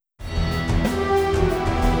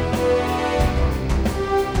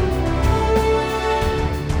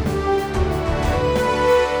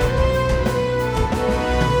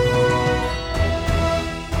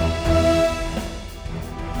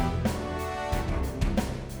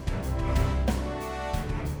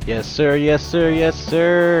Yes, sir. Yes, sir. Yes,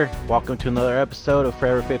 sir. Welcome to another episode of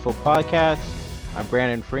Forever Faithful Podcast. I'm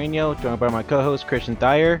Brandon Farino, joined by my co-host Christian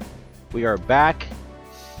Dyer. We are back,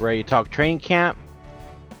 ready to talk training camp,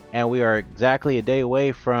 and we are exactly a day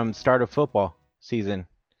away from start of football season.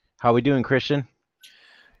 How we doing, Christian?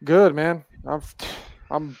 Good, man.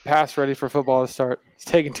 I'm past ready for football to start. It's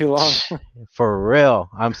taking too long. For real,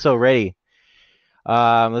 I'm so ready.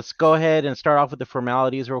 Let's go ahead and start off with the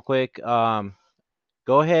formalities real quick.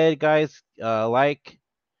 Go ahead, guys.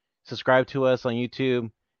 Subscribe to us on YouTube.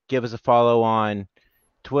 Give us a follow on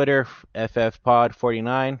Twitter,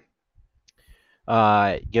 FFPod49.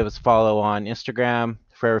 Give us a follow on Instagram,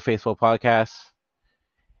 Forever Faithful Podcast.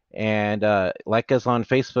 And like us on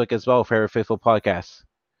Facebook as well, Forever Faithful Podcast.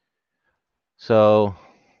 So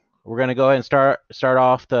we're going to go ahead and start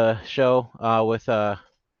off the show with the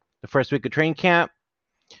first week of training camp.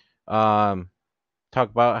 Talk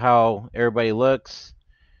about how everybody looks.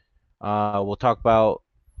 We'll talk about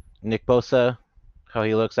Nick Bosa, how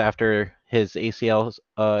he looks after his ACL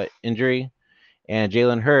injury, and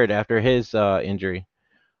Jalen Hurd after his injury.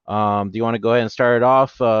 Do you want to go ahead and start it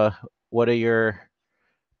off? What are your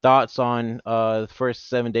thoughts on the first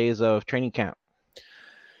 7 days of training camp?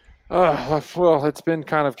 Well, it's been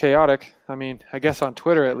kind of chaotic. I mean, I guess on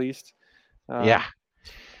Twitter at least. Yeah.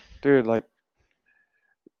 Dude, like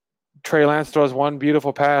Trey Lance throws one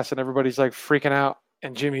beautiful pass and everybody's like freaking out,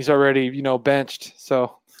 and Jimmy's already, benched.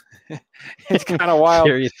 So it's kind of wild.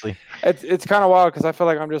 Seriously. It's kind of wild because I feel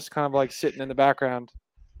like I'm just kind of like sitting in the background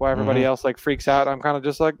while everybody else like freaks out. I'm kind of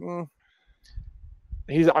just like, I'm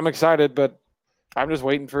excited, but I'm just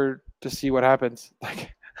waiting to see what happens.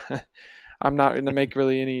 Like, I'm not going to make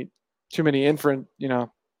really too many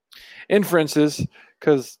inferences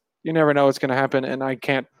because you never know what's going to happen, and I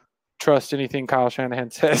can't trust anything Kyle Shanahan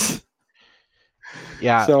says.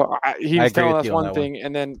 Yeah. So he's telling us one thing, one.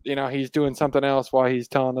 and then he's doing something else while he's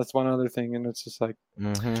telling us one other thing, and it's just like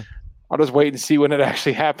I'll just wait and see when it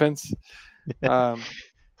actually happens. But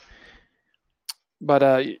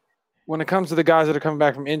when it comes to the guys that are coming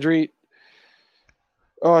back from injury,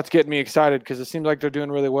 it's getting me excited because it seems like they're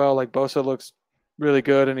doing really well. Like Bosa looks really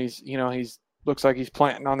good, and he's looks like he's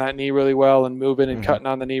planting on that knee really well and moving and cutting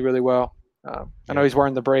on the knee really well. I know he's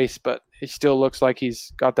wearing the brace, but he still looks like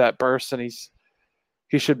he's got that burst, and he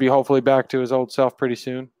should be hopefully back to his old self pretty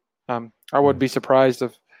soon. I would be surprised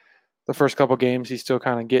if the first couple games he's still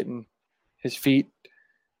kind of getting his feet,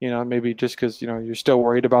 maybe just because, you're still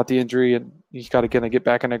worried about the injury and he's got to kind of get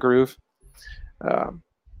back in a groove.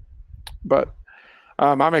 But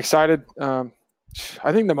I'm excited. I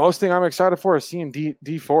think the most thing I'm excited for is seeing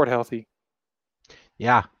D Ford healthy.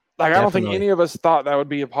 Yeah. Like, I don't think any of us thought that would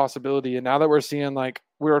be a possibility. And now that we're seeing, like,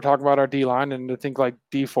 we were talking about our D-line, and to think, like,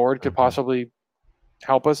 D Ford could possibly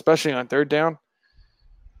help us, especially on third down.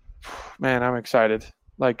 Man, I'm excited.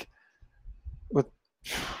 Like,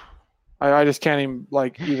 I just can't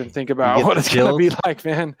even think about what it's going to be like,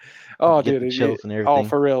 man. Oh, dude. Chills and everything. Oh,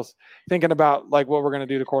 for reals. Thinking about, like, what we're going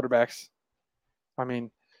to do to quarterbacks. I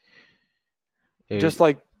mean, just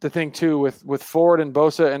like the thing, too, with Ford and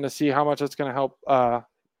Bosa, and to see how much it's going to help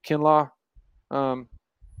Kinlaw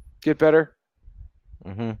get better.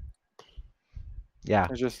 Yeah.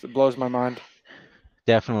 It blows my mind.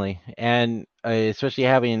 Definitely. And especially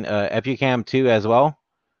having Epicam too as well.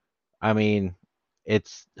 I mean,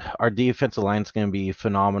 our defensive line is going to be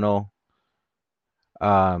phenomenal.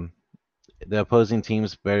 The opposing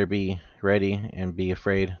teams better be ready and be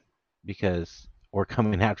afraid because we're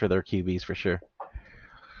coming after their QBs for sure.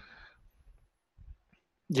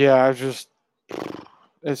 Yeah,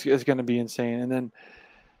 it's going to be insane. And then,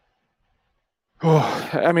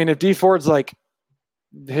 I mean, if D Ford's like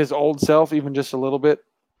his old self, even just a little bit,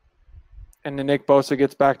 and then Nick Bosa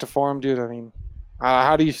gets back to form, dude, I mean,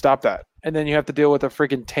 how do you stop that? And then you have to deal with a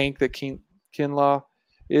freaking tank that Kinlaw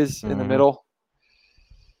is in the middle.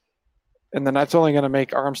 And then that's only going to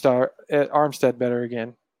make Armstead better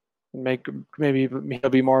again. Maybe he'll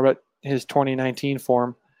be more about his 2019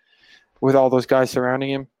 form with all those guys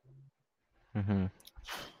surrounding him.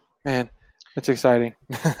 Man, it's exciting.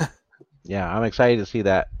 Yeah, I'm excited to see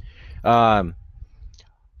that.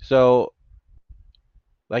 So,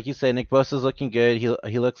 like you said, Nick Bosa's looking good.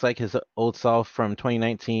 He looks like his old self from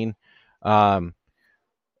 2019. I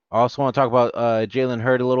also want to talk about Jalen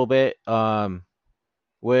Hurd a little bit.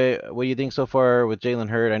 What do you think so far with Jalen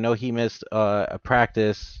Hurd? I know he missed a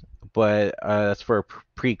practice, but that's for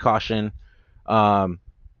precaution.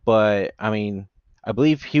 But I mean, I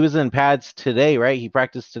believe he was in pads today, right? He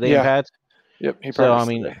practiced today in pads. Yep, he practiced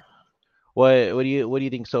today. What do you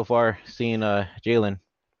think so far seeing Jalen?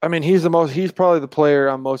 I mean, he's probably the player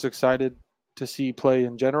I'm most excited to see play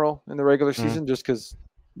in general in the regular season, just because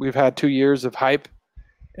we've had 2 years of hype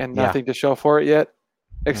and nothing to show for it yet,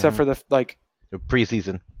 except for the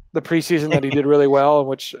preseason. The preseason that he did really well, in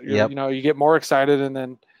which Yep. you get more excited, and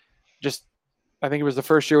then just I think it was the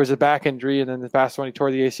first year was a back injury, and then the past one he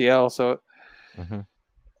tore the ACL. So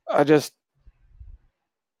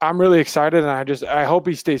I'm really excited, and I hope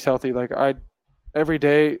he stays healthy. Like every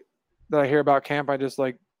day that I hear about camp, I just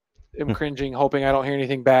like am cringing, hoping I don't hear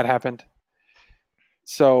anything bad happened.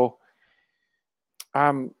 So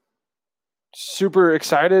I'm super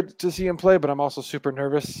excited to see him play, but I'm also super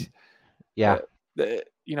nervous. Yeah.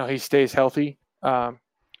 He stays healthy.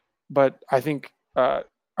 But I think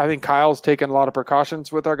Kyle's taken a lot of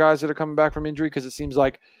precautions with our guys that are coming back from injury, because it seems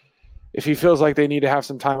like if he feels like they need to have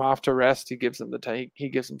some time off to rest, he gives them he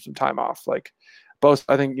gives them some time off. Like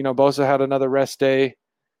I think Bosa had another rest day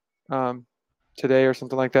today or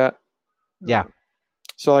something like that. Yeah.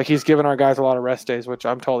 So like he's given our guys a lot of rest days, which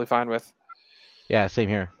I'm totally fine with. Yeah, same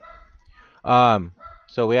here.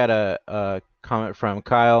 So we had a comment from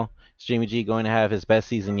Kyle. Is Jimmy G going to have his best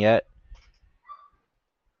season yet?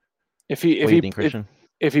 If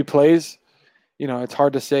he plays, it's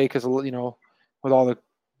hard to say, because with all the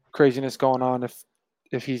craziness going on,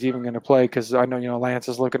 if he's even going to play, because I know Lance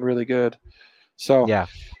is looking really good. So yeah,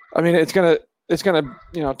 I mean it's gonna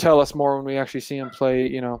tell us more when we actually see him play,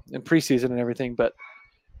 in preseason and everything. But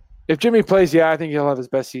if Jimmy plays, I think he'll have his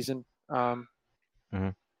best season. But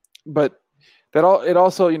it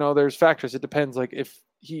also, there's factors. It depends. Like if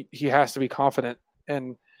he has to be confident,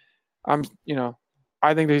 and I think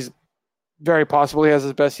that he's very possible he has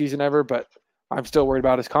his best season ever, but I'm still worried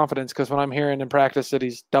about his confidence, because when I'm hearing in practice that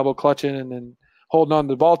he's double clutching and then holding on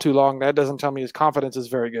to the ball too long, that doesn't tell me his confidence is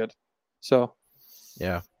very good. So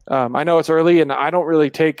yeah, I know it's early, and I don't really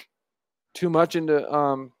take too much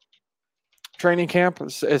into training camp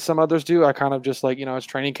as some others do. I kind of just like, it's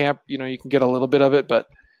training camp, you can get a little bit of it, but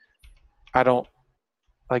I don't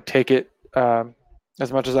like take it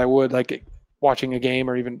as much as I would like watching a game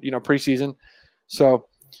or even, preseason. So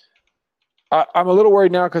I'm a little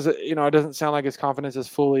worried now, because, it doesn't sound like his confidence is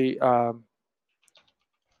fully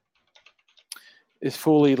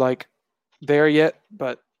like there yet,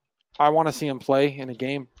 but I want to see him play in a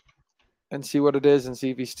game and see what it is, and see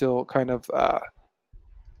if he's still kind of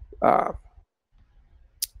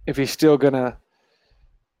if he's still gonna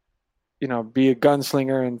be a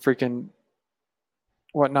gunslinger and freaking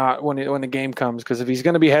whatnot when the game comes. Because if he's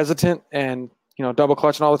gonna be hesitant and double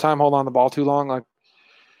clutching all the time, hold on the ball too long, like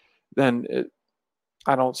then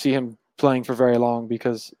I don't see him playing for very long,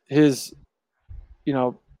 because his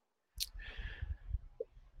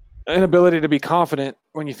inability to be confident,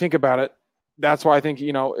 when you think about it, that's why I think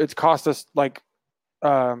it's cost us, like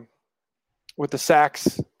with the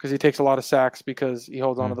sacks, because he takes a lot of sacks because he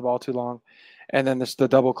holds on to the ball too long, and then the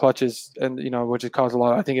double clutches, and which has caused a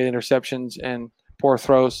lot, I think, of interceptions and poor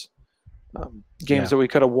throws, games that we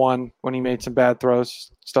could have won when he made some bad throws,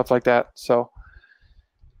 stuff like that. So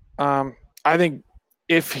I think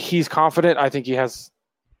if he's confident, I think he has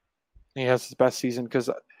his best season, because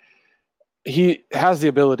he has the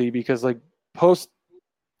ability, because like post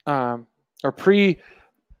or pre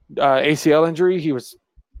ACL injury, he was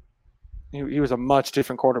a much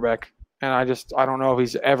different quarterback, and I don't know if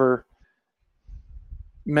he's ever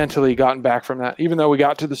mentally gotten back from that. Even though we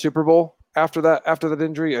got to the Super Bowl after that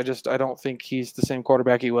injury, I don't think he's the same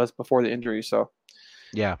quarterback he was before the injury. So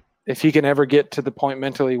yeah, if he can ever get to the point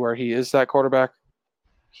mentally where he is that quarterback,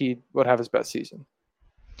 he would have his best season.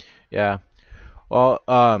 Yeah. Well,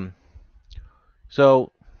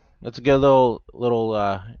 so let's get a little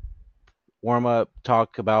warm up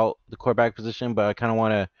talk about the quarterback position, but I kind of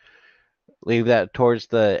want to leave that towards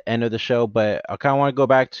the end of the show. But I kind of want to go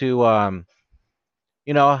back to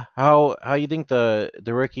how you think the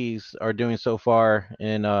rookies are doing so far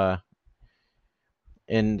in the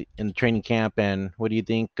training camp, and what do you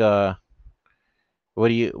think? What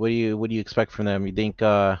do you expect from them? You think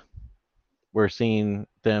we're seeing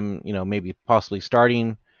them, maybe possibly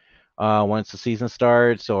starting once the season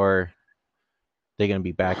starts, or they're going to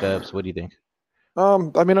be backups? What do you think?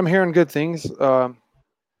 I mean, I'm hearing good things. I've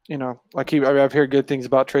heard good things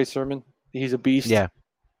about Trey Sermon. He's a beast. Yeah.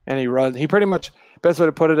 And he runs. He pretty much, best way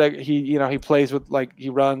to put it, he plays with, like, he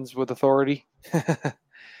runs with authority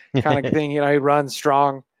kind of thing. He runs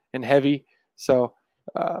strong and heavy. So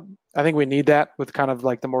I think we need that with kind of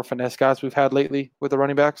like the more finesse guys we've had lately with the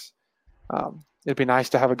running backs. It'd be nice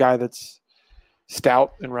to have a guy that's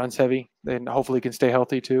stout and runs heavy, and hopefully can stay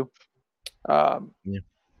healthy too.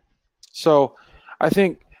 So I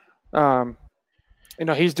think,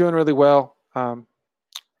 he's doing really well.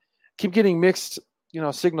 Keep getting mixed,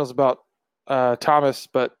 signals about Thomas,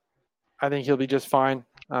 but I think he'll be just fine.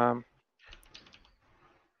 I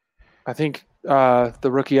think the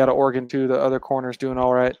rookie out of Oregon too, the other corner's doing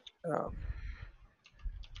all right.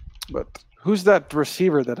 But who's that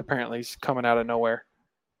receiver that apparently is coming out of nowhere?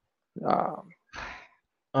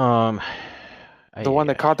 Um, The one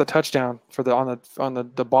that caught the touchdown for on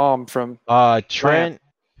the bomb from Trent.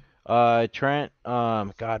 Trent.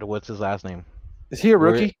 God, what's his last name? Is he a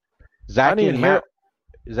rookie? Zach and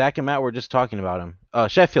Matt were just talking about him.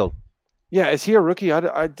 Sheffield. Yeah, is he a rookie?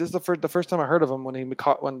 This is the first time I heard of him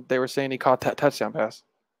when they were saying he caught that touchdown pass.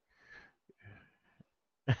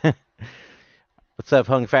 What's up,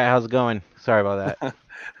 Hung Fat? How's it going? Sorry about that.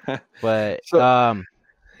 But I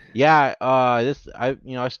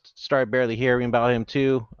started barely hearing about him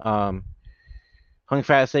too. Hung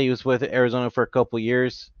Fat said he was with Arizona for a couple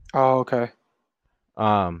years. Oh, okay.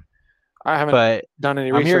 I haven't done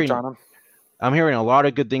any research on him. I'm hearing a lot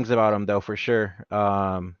of good things about him though, for sure.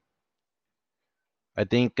 I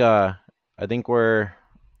think we're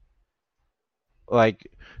like,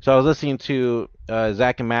 so I was listening to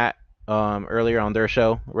Zach and Matt earlier on their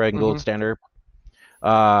show, Red and Gold Standard.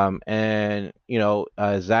 And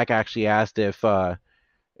Zach actually asked if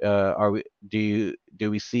do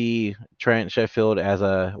we see Trent Sheffield as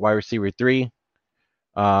a wide receiver 3?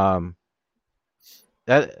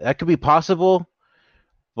 That could be possible,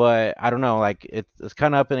 but I don't know. Like it's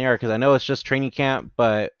kind of up in the air because I know it's just training camp.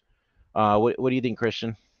 But what do you think,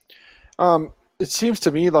 Christian? It seems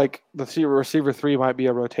to me like the receiver 3 might be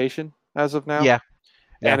a rotation as of now. Yeah.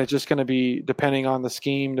 And it's just going to be depending on the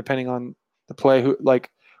scheme, depending on the play,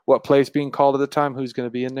 what play is being called at the time, who's going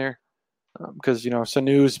to be in there. Because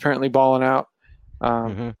Sanu's apparently balling out.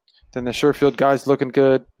 Then the Sherfield guy's looking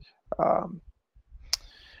good.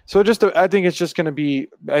 So I think it's just going to be,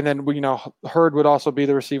 and then Hurd would also be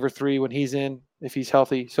the receiver 3 when he's in, if he's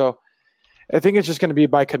healthy. So I think it's just going to be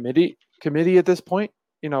by committee at this point.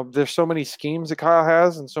 There's so many schemes that Kyle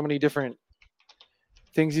has and so many different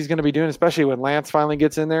things he's going to be doing, especially when Lance finally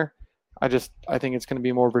gets in there. I think it's going to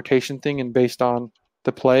be more of a rotation thing and based on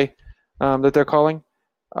the play that they're calling.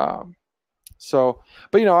 But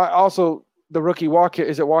also the rookie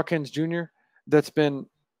Watkins Jr. that's been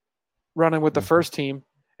running with the first team,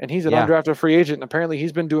 and he's an undrafted free agent, and apparently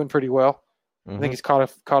he's been doing pretty well. I think he's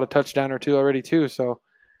caught a touchdown or 2 already too. So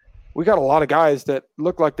we got a lot of guys that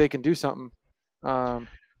look like they can do something.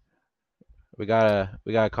 We got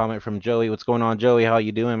a comment from Joey. What's going on, Joey? How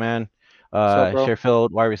you doing, man? What's up,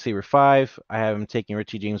 Sheffield wide receiver 5. I have him taking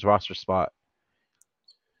Richie James' roster spot.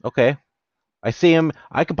 Okay, I see him.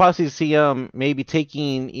 I could possibly see him maybe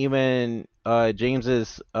taking even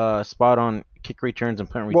James's spot on kick returns and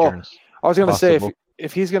punt returns. I was going to say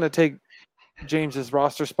if he's going to take James's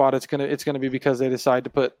roster spot, it's gonna be because they decide to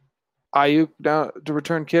put Aiyuk down to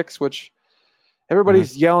return kicks, which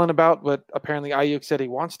everybody's yelling about, but apparently Aiyuk said he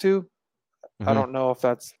wants to. I don't know if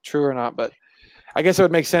that's true or not, but I guess it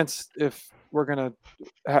would make sense if we're gonna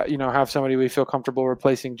have somebody we feel comfortable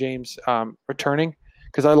replacing James returning,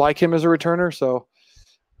 because I like him as a returner. So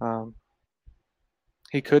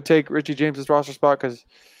he could take Richie James's roster spot because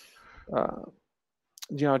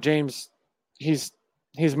James he's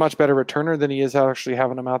much better returner than he is actually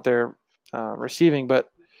having him out there receiving.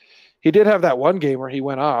 But he did have that one game where he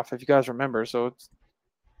went off, if you guys remember. So it's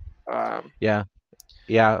yeah.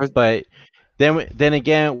 But then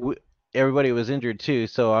again, everybody was injured too.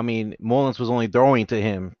 So I mean, Mullins was only throwing to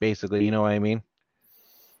him basically. You know what I mean?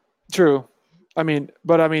 True.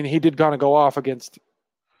 But he did kind of go off against,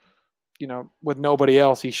 with nobody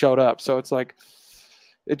else. He showed up, so it's like,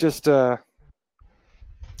 it just I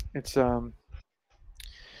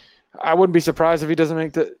wouldn't be surprised if he doesn't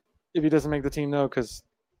make the team though, because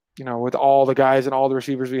with all the guys and all the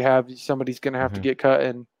receivers we have, somebody's going to have to get cut,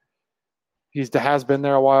 and has been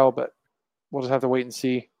there a while, but we'll just have to wait and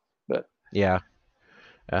see. But yeah,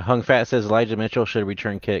 Hung Fat says Elijah Mitchell should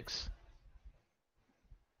return kicks.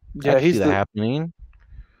 Yeah, he's that happening.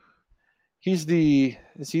 Is he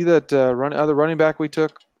that other running back we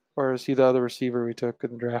took, or is he the other receiver we took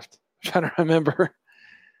in the draft? I'm trying to remember,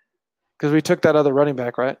 because we took that other running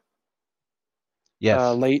back, right?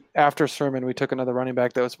 Yes. Late after Sermon, we took another running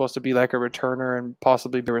back that was supposed to be like a returner and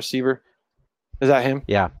possibly be a receiver. Is that him?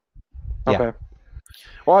 Yeah. Okay. Yeah.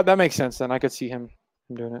 Well, that makes sense then. I could see him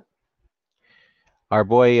doing it. Our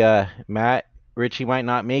boy Matt, Richie might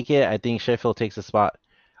not make it. I think Sheffield takes a spot.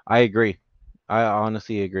 I agree. I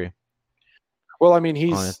honestly agree. Well,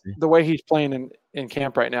 the way he's playing in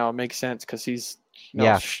camp right now, it makes sense because he's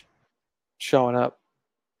showing up.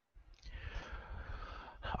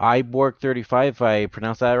 Iborg 35, if I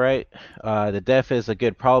pronounce that right. The def is a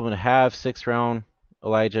good problem to have. 6th round,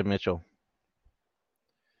 Elijah Mitchell.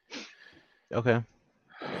 Okay.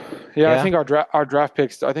 Yeah, I Yeah, think our draft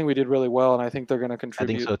picks. I think we did really well, and I think they're going to I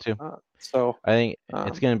think contribute. so too. So, I think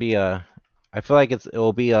it's um, gonna be a. I feel like it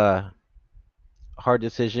will be a hard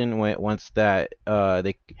decision when once that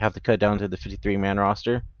they have to cut down to the 53 man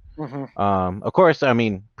roster. mhm. Of course, I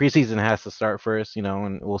mean preseason has to start first,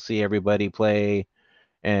 and we'll see everybody play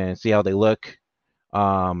and see how they look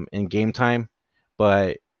in game time.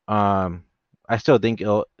 But I still think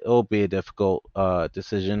it'll be a difficult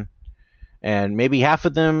decision, and maybe half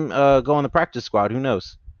of them go on the practice squad. Who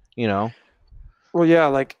knows? You know? Well, yeah,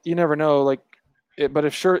 like you never know, but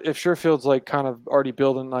if Sherfield's like kind of already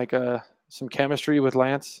building like some chemistry with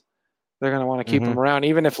Lance, they're going to want to keep Hmm. him around,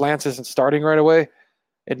 even if Lance isn't starting right away.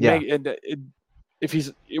 It Yeah, may it if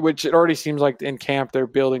he's which it already seems like in camp they're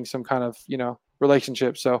building some kind of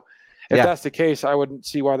relationship. So if yeah. that's the case, I wouldn't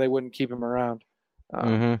see why they wouldn't keep him around.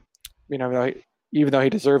 Um, Hmm. even though he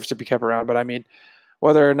deserves to be kept around, but I mean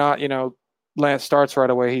whether or not Lance starts right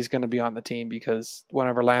away, he's going to be on the team because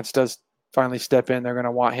whenever Lance does finally step in, they're going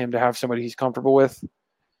to want him to have somebody he's comfortable with,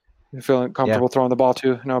 and feeling Yeah, comfortable throwing the ball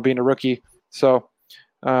to, being a rookie. So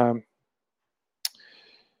um,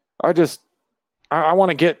 I just I want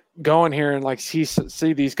to get going here and like see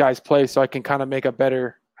these guys play so I can kind of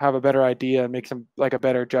have a better idea and make some like a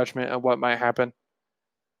better judgment of what might happen.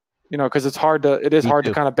 Because it is me hard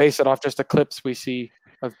to too. kind of base it off just the clips we see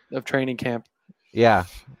of training camp. Yeah,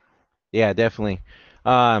 yeah, definitely.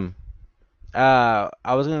 Um, I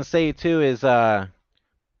was gonna say too is I'm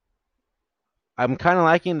kind of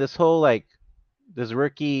liking this whole like this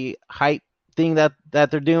rookie hype thing that they're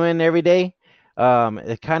doing every day.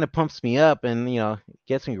 It kind of pumps me up and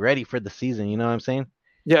gets me ready for the season. You know what I'm saying?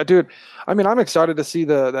 Yeah, dude. I mean, I'm excited to see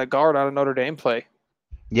that guard out of Notre Dame play.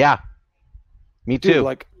 Yeah, me Dude, too.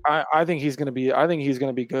 like I think he's gonna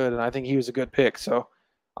be good, and I think he was a good pick. So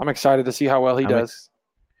I'm excited to see how well he I'm does.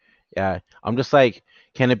 yeah. I'm just like,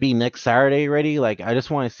 can it be next Saturday ready? Like, I just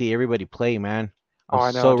want to see everybody play, man. Oh, I'm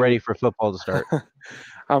I know, so ready dude. for football to start.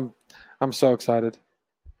 I'm I'm so excited.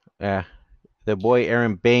 Yeah, the boy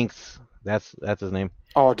Aaron Banks. That's his name.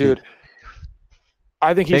 Oh, He's dude.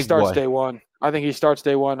 I think he big starts boy. day one. I think he starts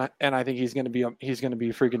day one, and I think he's gonna be a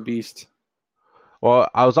freaking beast. Well,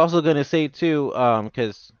 I was also gonna say too,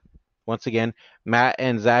 because once again, Matt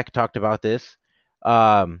and Zach talked about this.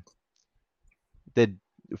 Um, the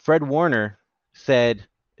Fred Warner said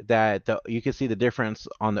that you can see the difference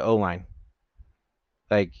on the O line.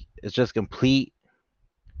 Like it's just complete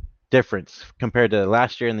difference compared to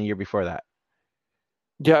last year and the year before that.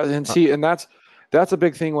 Yeah, and Uh, see, and that's a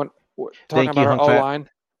big thing when talking Thank you, about our Hunk O Fat. line.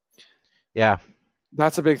 Yeah,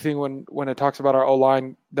 That's a big thing when it talks about our O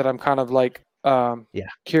line that I'm kind of like yeah,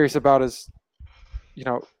 curious about is you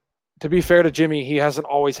know to be fair to Jimmy, he hasn't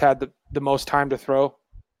always had the most time to throw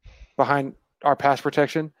behind our pass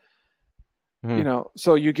protection. hmm,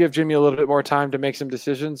 So you give Jimmy a little bit more time to make some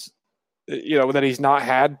decisions, that he's not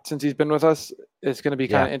had since he's been with us. It's going to be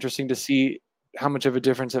kind yeah, of interesting to see how much of a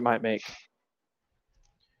difference it might make,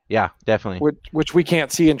 yeah, definitely. which we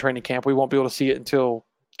can't see in training camp. We won't be able to see it until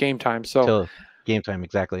game time. So Till game time,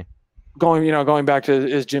 exactly. going back to,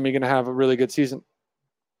 is Jimmy going to have a really good season?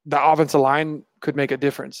 The offensive line could make a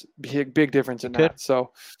difference, big difference in It could. that.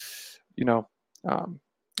 So, you know, um,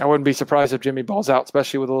 I wouldn't be surprised if Jimmy balls out,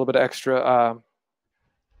 especially with a little bit of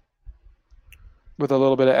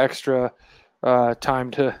extra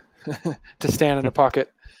time to to stand in the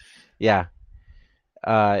pocket. Yeah.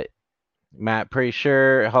 Uh, Matt, pretty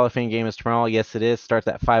sure Hall of Fame game is tomorrow. Yes, it is. Starts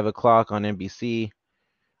at 5 o'clock on NBC.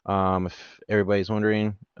 If everybody's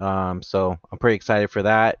wondering. So I'm pretty excited for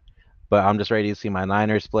that. But I'm just ready to see my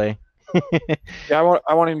Niners play. Yeah,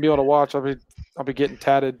 I won't even be able to watch. I'll be getting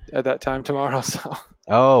tatted at that time tomorrow. So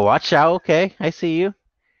Oh, watch out. Okay, I see you.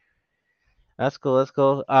 That's cool. That's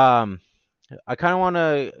cool. I kind of want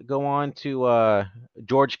to go on to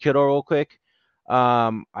George Kittle real quick.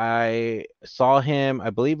 I saw him, I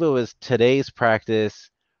believe it was today's practice,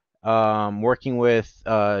 working with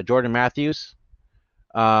Jordan Matthews.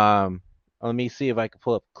 Um, Let me see if I can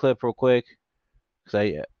pull up a clip real quick because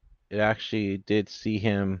I actually did see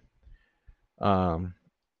him. Um,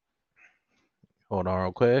 Hold on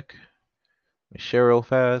real quick. Let me share real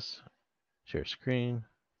fast. Share screen.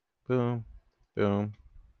 Boom, boom.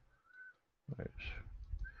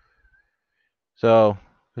 So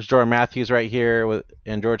there's Jordan Matthews right here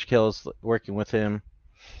and George Kittle's working with him.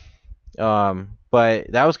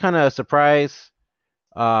 But that was kind of a surprise.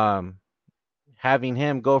 Um, Having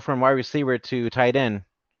him go from wide receiver to tight end.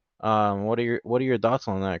 What are your thoughts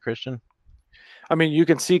on that, Christian? I mean, you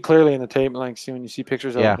can see clearly in the tape, like see when you see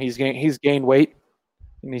pictures of him, Yeah, he's gained weight,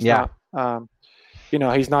 and he's yeah, not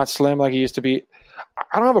he's not slim like he used to be.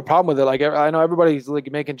 I don't have a problem with it. Like, I know everybody's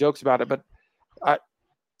like making jokes about it, but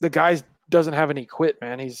the guy doesn't have any quit,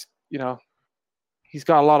 man. He's got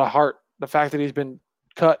a lot of heart. The fact that he's been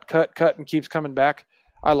cut, and keeps coming back.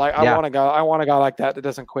 I want a guy like that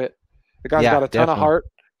doesn't quit. The guy's got a ton of heart,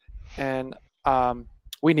 and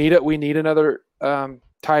we need it. We need another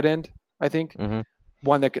tight end, I think. Mm-hmm.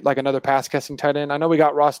 One that could, like another pass catching tight end. I know we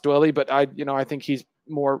got Ross Dwelley, but I think he's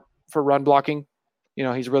more for run blocking.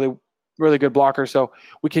 He's really, really good blocker, so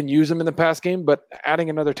we can use him in the pass game. But adding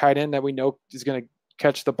another tight end that we know is going to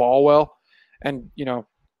catch the ball well, and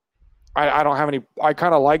I don't have any. I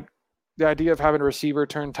kind of like the idea of having a receiver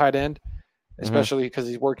turn tight end, especially because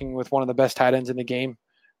he's working with one of the best tight ends in the game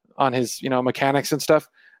on his mechanics and stuff.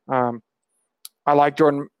 I like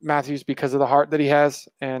Jordan Matthews because of the heart that he has,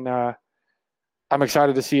 and I'm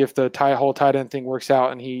excited to see if the whole tight end thing works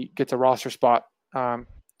out and he gets a roster spot, and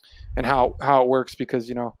how it works,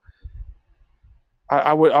 because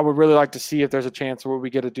I would really like to see if there's a chance where we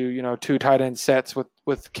get to do 2 tight end sets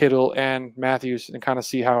with Kittle and Matthews and kind of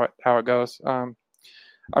see how it goes.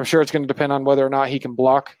 I'm sure it's going to depend on whether or not he can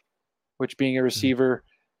block, which, being a receiver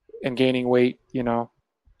and gaining weight, he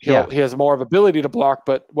has more of ability to block,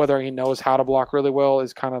 but whether he knows how to block really well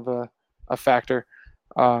is kind of a factor.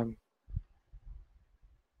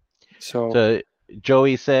 So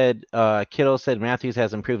Joey said, Kittle said Matthews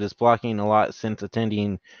has improved his blocking a lot since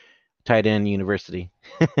attending tight end university.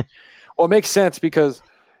 Well, it makes sense because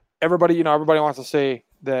everybody wants to say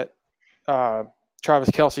that Travis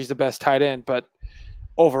Kelce's the best tight end, but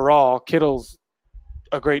overall, Kittle's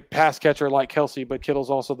a great pass catcher like Kelce, but Kittle's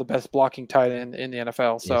also the best blocking tight end in the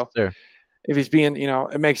NFL. So if he's being,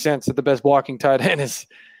 it makes sense that the best blocking tight end is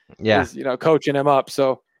coaching him up.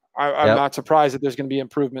 So I'm not surprised that there's going to be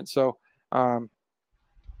improvement. So the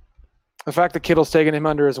fact that Kittle's taking him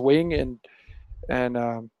under his wing and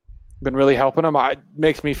been really helping him,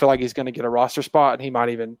 makes me feel like he's going to get a roster spot,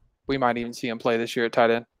 and we might even see him play this year at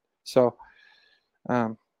tight end. So,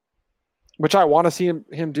 which I want to see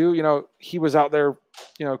him do. He was out there,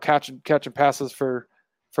 catching passes for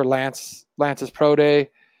Lance's pro day.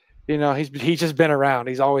 He's just been around.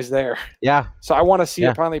 He's always there. Yeah. So I want to see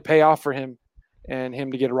it finally pay off for him and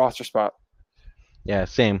him to get a roster spot. Yeah,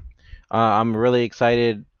 same. I'm really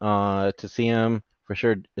excited to see him for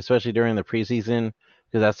sure, especially during the preseason,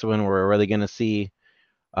 because that's when we're really going to see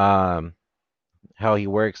how he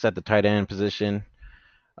works at the tight end position.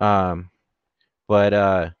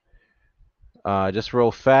 But just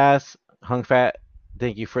real fast, Hung Fat,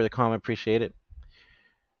 thank you for the comment. Appreciate it.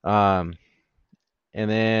 And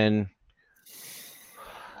then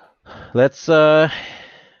let's I'm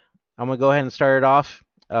gonna go ahead and start it off.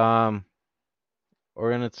 We're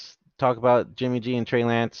gonna talk about Jimmy G and Trey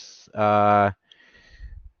Lance.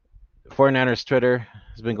 49ers Twitter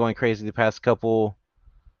has been going crazy the past couple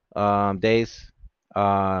days.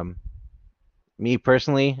 Me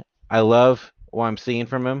personally, I love what I'm seeing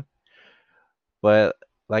from him, but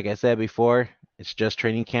like I said before, it's just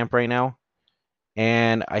training camp right now,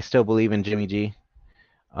 and I still believe in Jimmy G.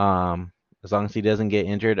 As long as he doesn't get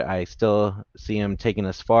injured, I still see him taking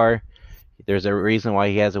us far. There's a reason why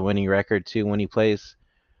he has a winning record too when he plays.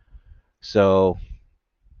 So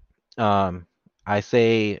I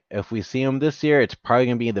say if we see him this year, it's probably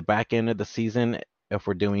going to be in the back end of the season if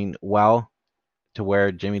we're doing well, to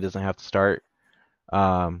where Jimmy doesn't have to start.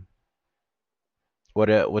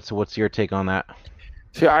 What's your take on that?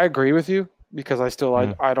 See, I agree with you because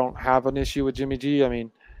I don't have an issue with Jimmy G. I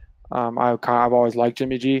mean, I've always liked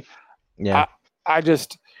Jimmy G. Yeah. I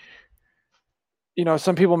just,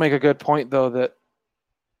 some people make a good point though, that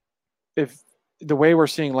if the way we're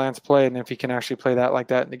seeing Lance play, and if he can actually play that like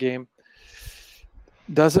that in the game,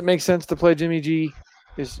 does it make sense to play Jimmy G?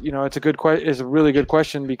 It's a really good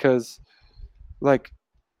question, because like,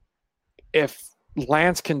 if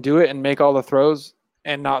Lance can do it and make all the throws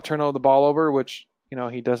and not turn the ball over, which,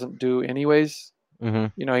 he doesn't do anyways, he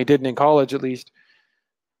didn't in college at least.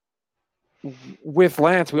 With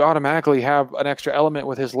Lance, we automatically have an extra element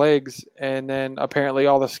with his legs, and then apparently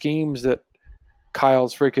all the schemes that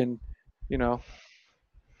Kyle's freaking,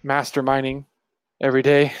 masterminding every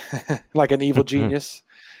day like an evil genius.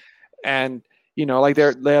 And, like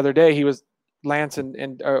the other day he was Lance and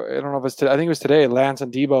I don't know if it's today. I think it was today. Lance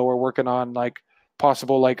and Debo were working on like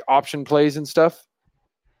possible like option plays and stuff.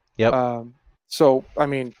 Yep. So, I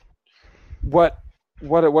mean, what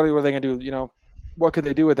were they going to do? What could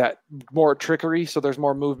they do with that? More trickery, so there's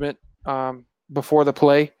more movement before the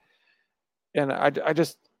play. And I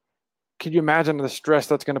just, could you imagine the stress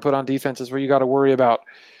that's going to put on defenses where you got to worry about,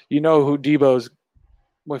 who Debo's,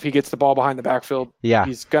 if he gets the ball behind the backfield,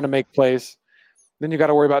 he's going to make plays. Then you got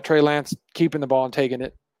to worry about Trey Lance keeping the ball and taking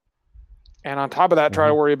it. And on top of that, try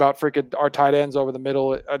to worry about freaking our tight ends over the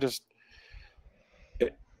middle.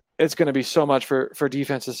 It's going to be so much for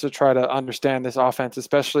defenses to try to understand this offense,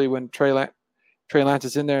 especially when Trey Lance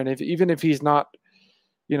is in there. And even if he's not,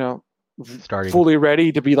 starting fully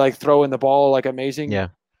ready to be like throwing the ball like amazing, yeah,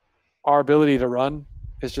 our ability to run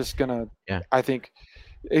is just going to, I think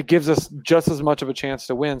it gives us just as much of a chance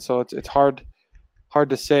to win. So it's hard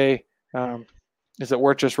to say, is it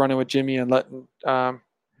worth just running with Jimmy and letting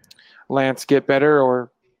Lance get better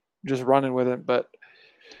or just running with him? But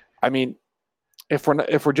I mean, if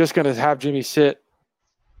we're just going to have Jimmy sit,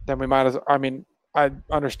 then we might as. I mean, I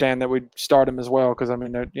understand that we'd start him as well because I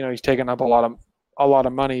mean, he's taking up a lot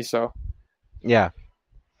of money. So yeah,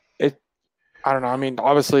 I don't know. I mean,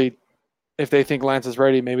 obviously, if they think Lance is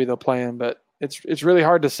ready, maybe they'll play him. But it's really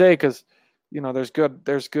hard to say because there's good.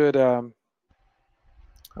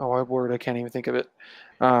 What word? I can't even think of it.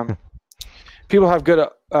 People have good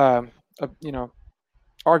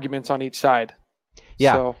arguments on each side.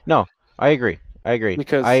 Yeah. So, no, I agree.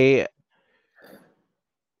 Because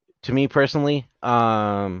to me personally, they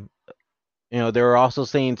were also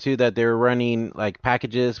saying too that they're running like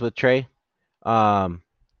packages with Trey. And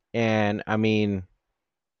I mean,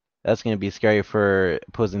 that's going to be scary for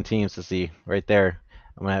opposing teams to see right there.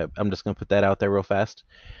 I'm just going to put that out there real fast.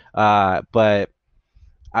 But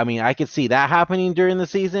I mean, I could see that happening during the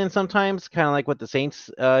season sometimes, kind of like what the Saints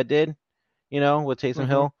did, with Taysom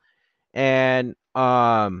Hill. And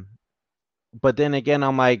but then again,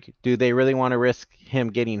 I'm like, do they really want to risk him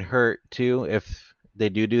getting hurt too if they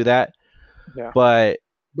do that? Yeah. But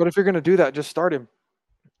if you're going to do that, just start him.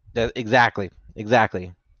 Exactly.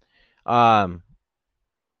 I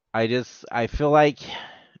feel like,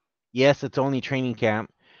 yes, it's only training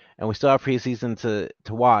camp, and we still have preseason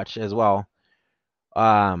to watch as well.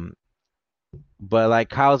 But like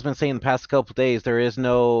Kyle's been saying the past couple of days, there is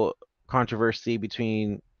no controversy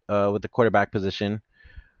between with the quarterback position.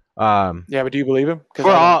 Yeah, but do you believe him?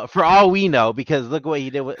 For all we know, because look what he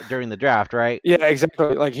did during the draft, right? Yeah,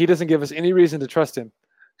 exactly. Like he doesn't give us any reason to trust him.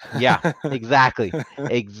 Yeah, exactly.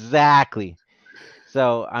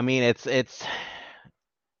 So I mean, it's.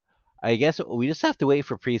 I guess we just have to wait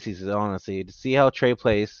for preseason, honestly, to see how Trey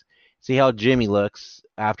plays, see how Jimmy looks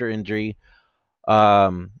after injury.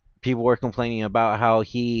 People were complaining about how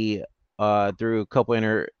he threw a couple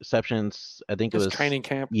interceptions. I think it was training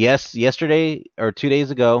camp. Yes, yesterday or 2 days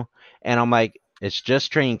ago, and I'm like, it's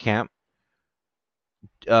just training camp.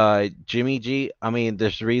 Jimmy G. I mean,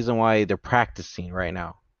 there's a reason why they're practicing right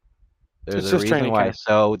now. There's a reason why, camp.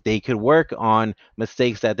 So they could work on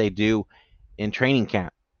mistakes that they do in training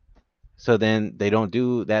camp. So then they don't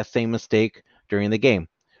do that same mistake during the game.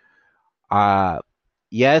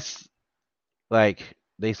 Yes, like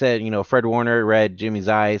they said, Fred Warner read Jimmy's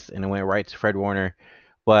eyes and it went right to Fred Warner.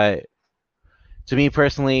 But to me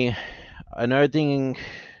personally, another thing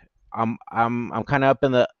I'm kind of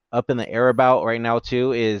up in the air about right now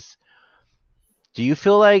too is, do you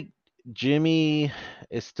feel like Jimmy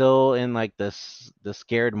is still in like the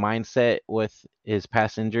scared mindset with his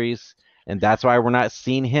past injuries, and that's why we're not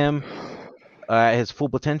seeing him his full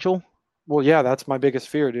potential? Well, yeah, that's my biggest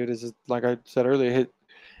fear, dude. Is like I said earlier,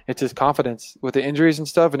 it's his confidence with the injuries and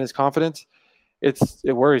stuff, and his confidence.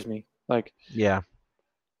 It worries me. Like, yeah,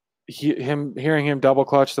 hearing him double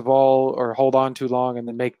clutch the ball or hold on too long and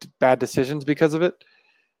then make bad decisions because of it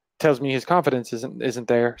tells me his confidence isn't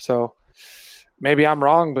there. So maybe I'm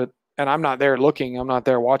wrong, and I'm not there looking. I'm not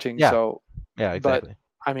there watching. Yeah. So yeah, exactly.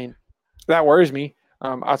 But I mean, that worries me.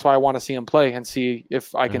 That's why I want to see him play and see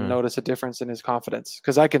if I can notice a difference in his confidence,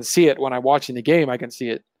 because I can see it when I'm watching the game. I can see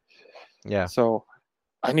it. Yeah. So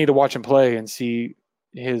I need to watch him play and see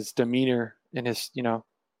his demeanor and his,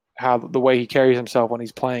 how the way he carries himself when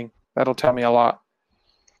he's playing. That'll tell me a lot.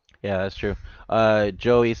 Yeah, that's true.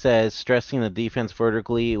 Joey says stressing the defense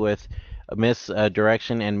vertically with a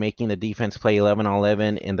misdirection and making the defense play 11 on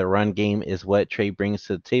 11 in the run game is what Trey brings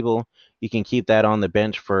to the table. You can keep that on the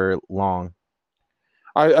bench for long.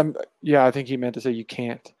 I think he meant to say you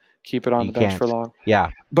can't keep it on the bench for long.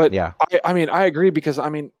 Yeah. But yeah. I mean, I agree, because I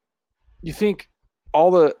mean, you think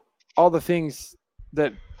all the things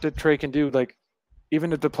that Trey can do, like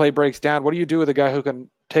even if the play breaks down, what do you do with a guy who can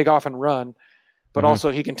take off and run, but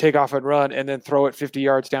also he can take off and run and then throw it 50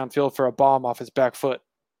 yards downfield for a bomb off his back foot?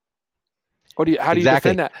 How do you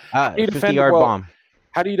defend that? 50-yard bomb.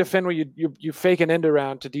 How do you defend when you fake an end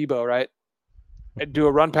around to Debo, right? And do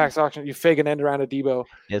a run pass auction, you fake an end around to Debo,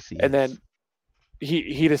 and then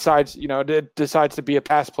he decides to be a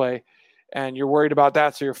pass play, and you're worried about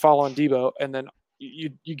that, so you're following Debo, and then you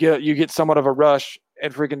get somewhat of a rush,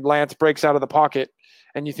 and freaking Lance breaks out of the pocket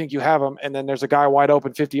and you think you have him, and then there's a guy wide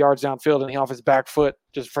open 50 yards downfield and he off his back foot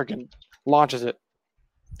just freaking launches it.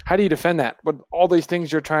 How do you defend that? But all these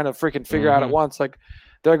things you're trying to freaking figure out at once, like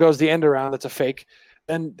there goes the end around. That's a fake.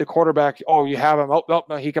 Then the quarterback, you have him. Oh,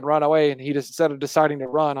 no, he can run away. And he just, instead of deciding to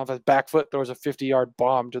run off his back foot, throws a 50-yard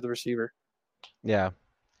bomb to the receiver. Yeah,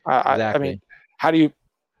 exactly. I mean, how do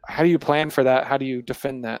you plan for that? How do you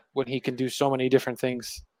defend that when he can do so many different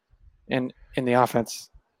things in the offense?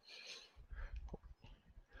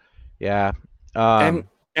 Yeah. And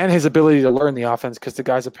his ability to learn the offense, because the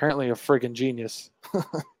guy's apparently a friggin' genius.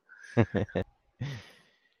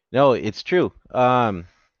 No, it's true. I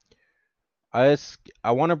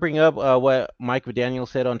want to bring up what Mike McDaniel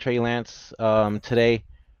said on Trey Lance today.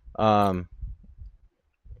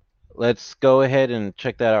 Let's go ahead and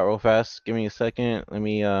check that out real fast. Give me a second. Let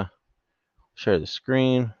me share the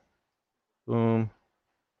screen. Boom.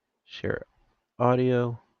 Share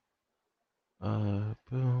audio. Boom.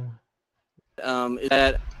 Is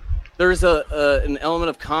that there's an element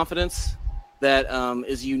of confidence that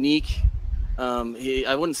is unique.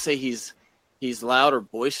 I wouldn't say he's loud or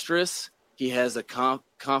boisterous. He has a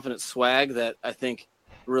confident swag that I think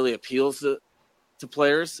really appeals to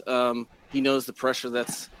players. He knows the pressure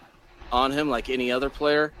that's on him like any other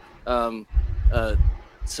player.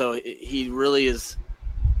 So he really is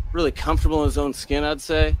really comfortable in his own skin, I'd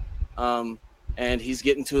say. And he's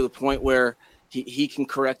getting to the point where he can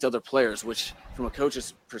correct other players, which from a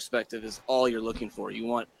coach's perspective is all you're looking for. You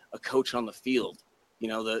want a coach on the field,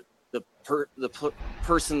 the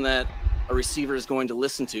person that a receiver is going to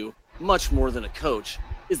listen to much more than a coach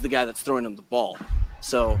is the guy that's throwing him the ball.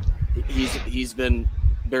 So he's been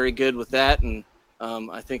very good with that. And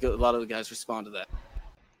I think a lot of the guys respond to that.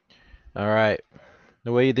 All right.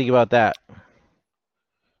 What do you think about that?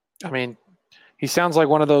 I mean, he sounds like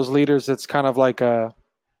one of those leaders that's kind of like a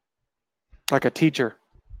teacher,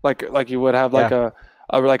 like you would have like a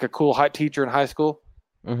cool high teacher in high school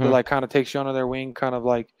who like kind of takes you under their wing, kind of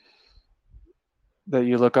like that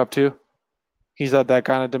you look up to. He's at that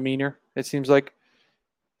kind of demeanor. It seems like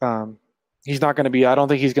he's not going to be. I don't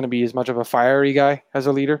think he's going to be as much of a fiery guy as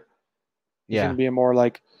a leader. He's going to be a more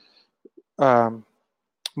like more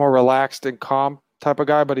relaxed and calm type of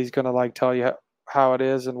guy, but he's going to like tell you how it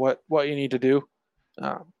is and what you need to do.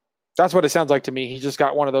 That's what it sounds like to me. He just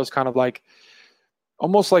got one of those kind of like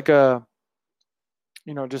almost like a,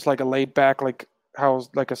 just like a laid back, like how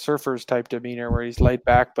like a surfer's type demeanor where he's laid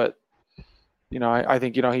back, but I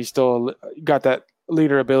think, he's still got that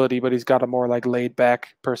leader ability, but he's got a more like laid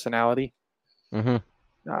back personality. More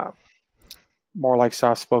like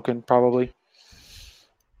soft spoken probably.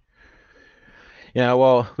 Yeah.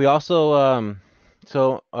 Well, we also,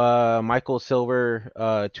 Michael Silver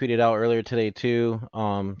tweeted out earlier today too,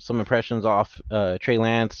 some impressions off Trey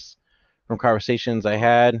Lance from conversations I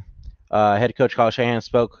had. Head coach Kyle Shanahan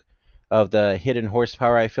spoke of the hidden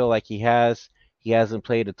horsepower I feel like he has. He hasn't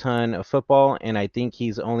played a ton of football, and I think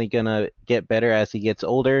he's only going to get better as he gets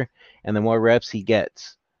older and the more reps he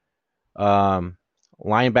gets.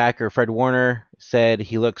 Linebacker Fred Warner said,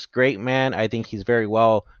 he looks great, man. I think he's very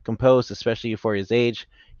well composed, especially for his age.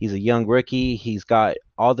 He's a young rookie. He's got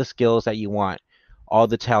all the skills that you want, all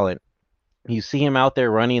the talent. You see him out there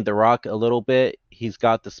running the rock a little bit. He's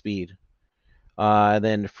got the speed.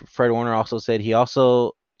 Then Fred Warner also said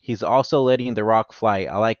he's also letting the rock fly.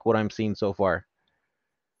 I like what I'm seeing so far.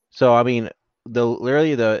 So I mean,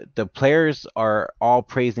 the players are all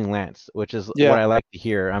praising Lance, which is what I like to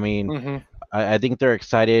hear. I mean, I think they're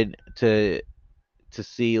excited to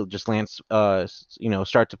see just Lance,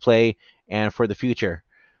 start to play and for the future.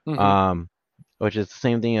 Which is the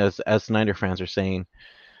same thing as Snyder fans are saying.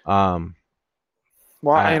 I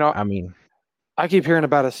mean, I keep hearing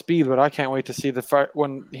about his speed, but I can't wait to see the fight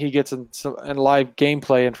when he gets in live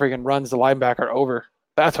gameplay and freaking runs the linebacker over.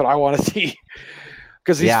 That's what I want to see.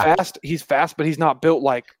 Because he's fast. He's fast, but he's not built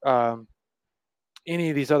like any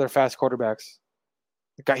of these other fast quarterbacks.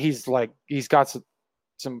 The guy, he's got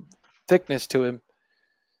some thickness to him.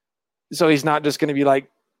 So he's not just going to be like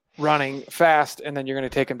running fast and then you're going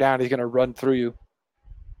to take him down. He's going to run through you.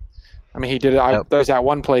 I mean, he did it. There's that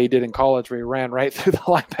one play he did in college where he ran right through the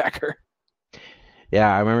linebacker.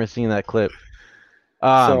 Yeah, I remember seeing that clip.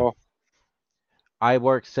 Iwork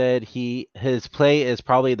said his play is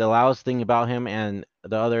probably the loudest thing about him, and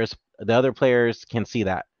the other players can see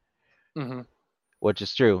that, which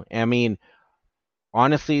is true. I mean,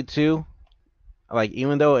 honestly, too, like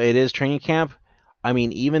even though it is training camp, I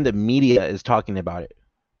mean, even the media is talking about it.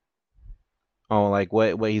 Oh, like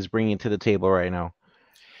what he's bringing to the table right now.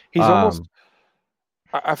 He's almost.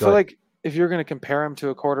 I feel like if you're going to compare him to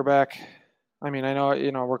a quarterback, I mean, I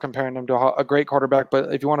know we're comparing him to a great quarterback,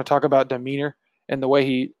 but if you want to talk about demeanor and the way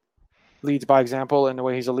he leads by example and the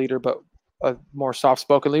way he's a leader, but a more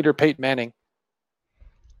soft-spoken leader, Peyton Manning.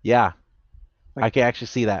 Yeah, I can actually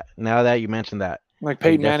see that now that you mentioned that. Like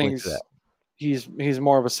Peyton Manning's, he's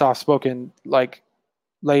more of a soft-spoken, like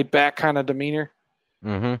laid-back kind of demeanor.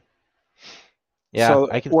 Mm-hmm. Yeah,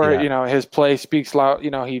 so I can see that. His play speaks loud.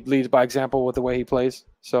 He leads by example with the way he plays.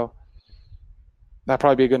 So that'd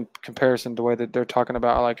probably be a good comparison to the way that they're talking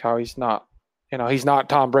about, like how he's not, he's not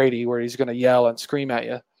Tom Brady where he's going to yell and scream at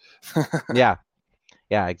you. Yeah,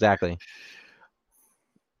 exactly.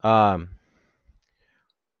 Also,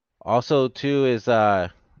 too, is I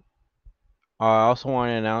also want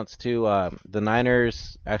to announce too, the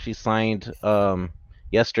Niners actually signed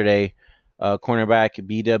yesterday cornerback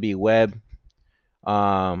B.W. Webb.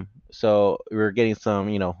 So we're getting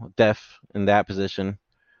some, depth in that position.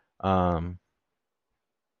 What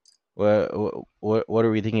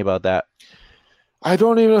are we thinking about that? I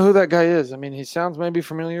don't even know who that guy is. I mean, he sounds maybe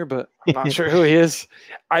familiar, but I'm not sure who he is.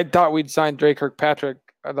 I thought we'd sign Drake Kirkpatrick.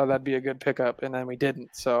 I thought that'd be a good pickup, and then we didn't.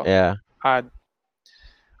 So yeah, I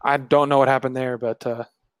don't know what happened there, but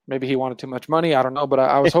maybe he wanted too much money. I don't know, but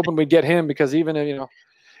I was hoping we'd get him because even if,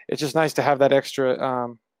 it's just nice to have that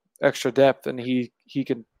extra depth, and he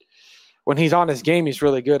can, when he's on his game, he's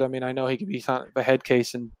really good. I mean, I know he can be a head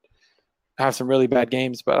case and have some really bad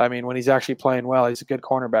games, but I mean, when he's actually playing well, he's a good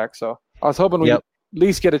cornerback. So I was hoping we'd at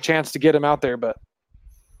least get a chance to get him out there, but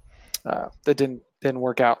that didn't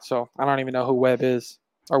work out. So I don't even know who Webb is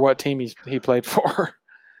or what team he played for.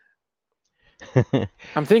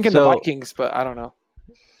 I'm thinking the Vikings, but I don't know.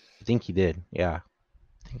 I think he did. Yeah.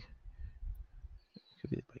 Could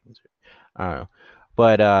be the Vikings. I don't know.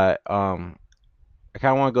 But I kind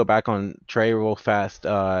of want to go back on Trey real fast.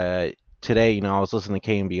 Today, I was listening to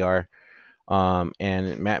KNBR,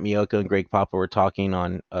 and Matt Miyoko and Greg Papa were talking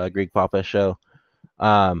on Greg Papa's show.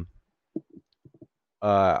 I'm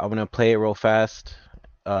gonna play it real fast,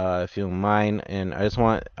 if you don't mind, and I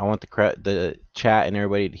want the chat and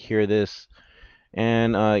everybody to hear this,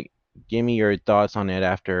 and give me your thoughts on it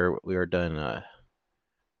after we are done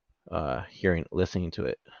listening to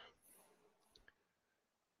it.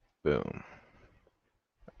 Boom.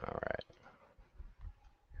 All right.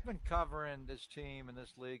 I've been covering this team and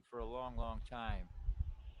this league for a long, long time.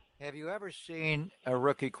 Have you ever seen a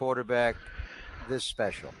rookie quarterback this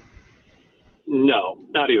special? No,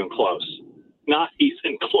 not even close. Not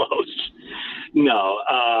even close. No.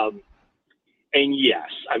 And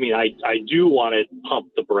yes, I mean, I do want to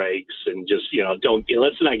pump the brakes and just,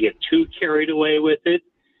 let's not get too carried away with it,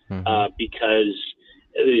 because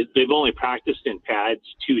they've only practiced in pads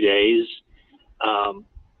 2 days.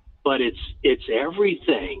 But it's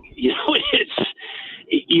everything,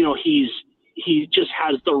 he just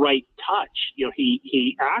has the right touch.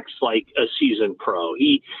 He acts like a seasoned pro.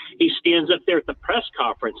 He stands up there at the press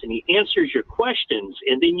conference and he answers your questions.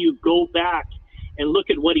 And then you go back and look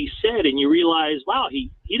at what he said and you realize, wow,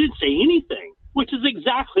 he didn't say anything, which is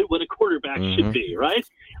exactly what a quarterback should be, right?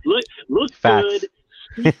 Look good,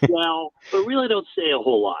 speak well, but really don't say a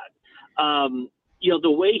whole lot.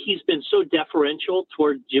 The way he's been so deferential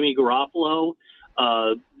toward Jimmy Garoppolo,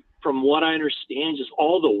 from what I understand, just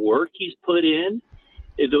all the work he's put in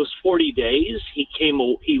those 40 days, he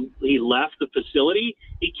left the facility.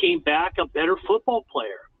 He came back a better football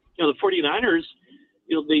player. The 49ers,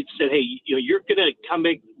 they said, hey, you're going to come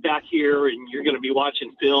back here and you're going to be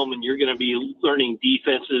watching film and you're going to be learning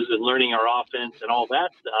defenses and learning our offense and all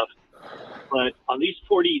that stuff. But on these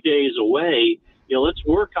 40 days away, let's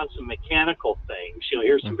work on some mechanical things.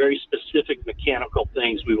 Here's some very specific mechanical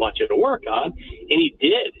things we want you to work on. And he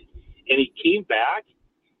did. And he came back.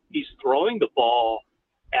 He's throwing the ball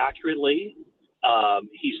accurately.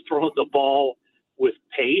 He's throwing the ball with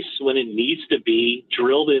pace when it needs to be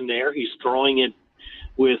drilled in there. He's throwing it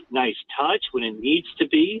with nice touch when it needs to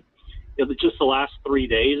be. Just the last 3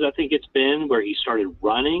 days, I think it's been, where he started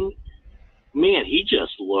running. Man, he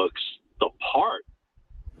just looks the part.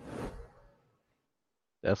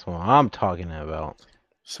 That's what I'm talking about.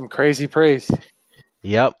 Some crazy praise.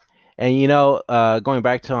 Yep. And, going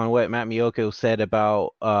back to on what Matt Miyoko said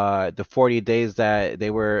about the 40 days that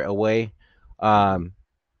they were away,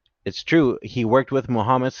 it's true. He worked with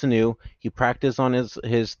Mohamed Sanu. He practiced on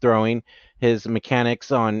his throwing, his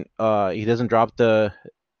mechanics on he doesn't drop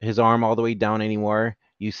his arm all the way down anymore.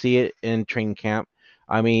 You see it in training camp.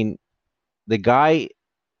 I mean, the guy,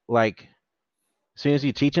 like, as soon as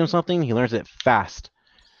you teach him something, he learns it fast.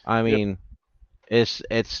 I mean, it's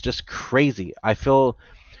just crazy. A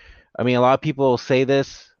lot of people say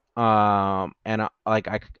this, and I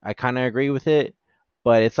kind of agree with it,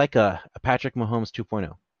 but it's like a Patrick Mahomes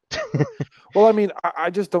 2.0. Well, I mean, I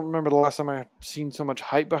just don't remember the last time I've seen so much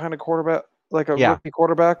hype behind a quarterback, like a Yeah. rookie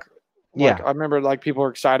quarterback. Like, Yeah. I remember like people were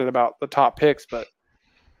excited about the top picks, but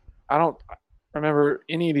I don't remember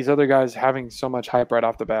any of these other guys having so much hype right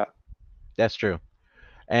off the bat. That's true.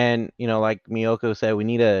 And like Miyoko said, we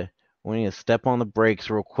need to step on the brakes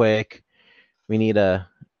real quick. We need to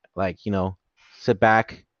sit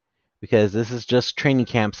back because this is just training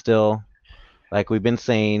camp still, like we've been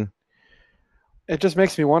saying. It just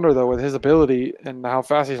makes me wonder, though, with his ability and how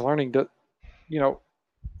fast he's learning,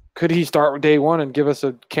 could he start day one and give us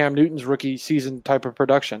a Cam Newton's rookie season type of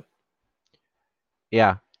production?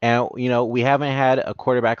 Yeah. And we haven't had a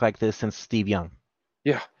quarterback like this since Steve Young.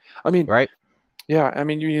 Yeah. I mean, right? Yeah. I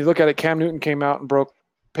mean, you look at it, Cam Newton came out and broke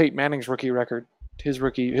Peyton Manning's rookie record,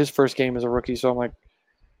 his first game as a rookie. So I'm like,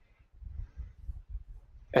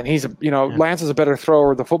 and he's Lance is a better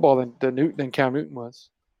thrower of the football than Cam Newton was.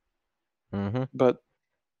 Mm-hmm. But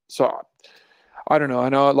so I don't know. I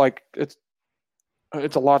know like it's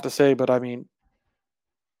a lot to say, but I mean,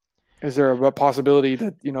 is there a possibility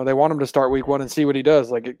that they want him to start week one and see what he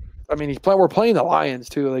does? Like, we're playing the Lions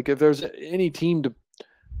too. Like, if there's any team to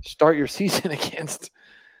start your season against,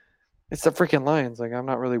 it's the freaking Lions. Like, I'm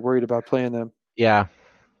not really worried about playing them. Yeah.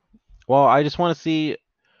 Well, I just want to see.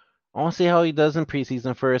 I want to see how he does in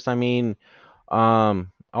preseason first. I mean, I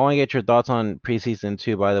want to get your thoughts on preseason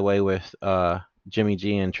too. By the way, with Jimmy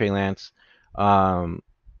G and Trey Lance, I want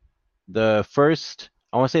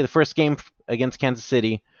to say the first game against Kansas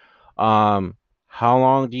City. How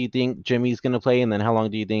long do you think Jimmy's going to play, and then how long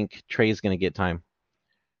do you think Trey's going to get time?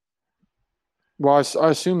 Well, I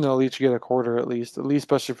assume they'll each get a quarter at least,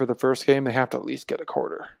 especially for the first game. They have to at least get a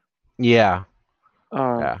quarter. Yeah.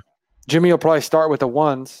 Yeah. Jimmy will probably start with the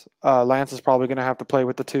ones. Lance is probably going to have to play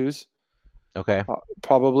with the twos. Okay.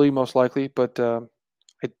 Probably, most likely, but I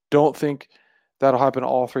don't think that'll happen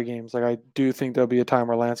all three games. Like, I do think there'll be a time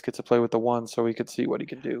where Lance gets to play with the ones, so we could see what he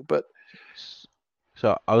can do. But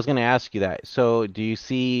so I was going to ask you that. So do you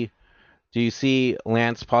see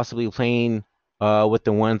Lance possibly playing with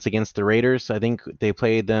the ones against the Raiders? I think they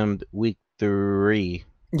played them week 3.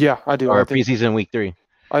 Yeah, I do. Or preseason week 3.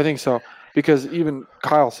 I think so, because even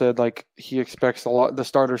Kyle said like he expects the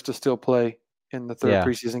starters to still play in the third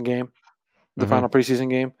preseason game, the final preseason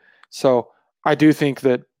game. So I do think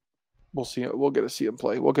that we'll see. We'll get to see him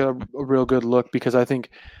play. We'll get a real good look, because I think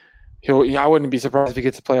I wouldn't be surprised if he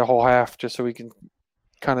gets to play a whole half just so we can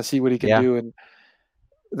kind of see what he can do. And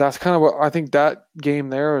that's kind of what I think that game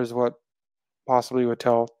there is what possibly would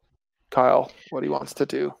tell Kyle what he wants to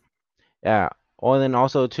do. Yeah. Well, and then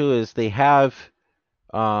also too is they have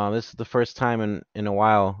this is the first time in a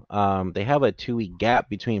while they have a 2-week gap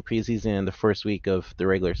between preseason and the first week of the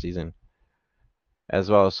regular season as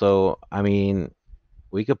well. So I mean,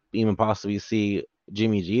 we could even possibly see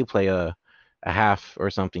Jimmy G play a half or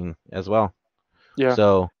something as well. Yeah.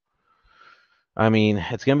 So I mean,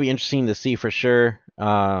 it's gonna be interesting to see for sure.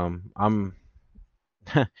 I'm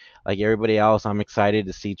like everybody else, I'm excited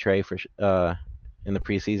to see Trey for in the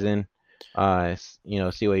preseason.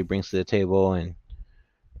 See what he brings to the table, and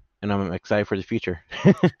I'm excited for the future.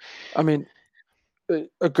 I mean,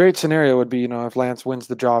 a great scenario would be, if Lance wins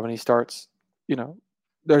the job and he starts,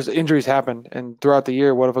 there's injuries happen, and throughout the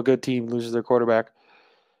year, what if a good team loses their quarterback?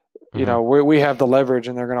 We have the leverage,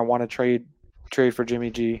 and they're going to want to trade for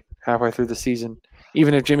Jimmy G halfway through the season.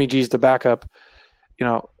 Even if Jimmy G's the backup,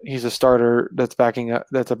 he's a starter that's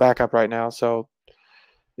a backup right now. So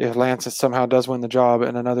if Lance somehow does win the job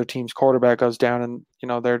and another team's quarterback goes down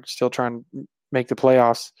and, they're still trying to make the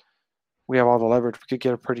playoffs, we have all the leverage. We could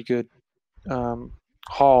get a pretty good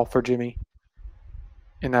haul for Jimmy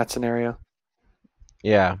in that scenario.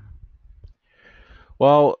 Yeah.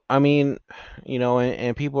 Well, I mean,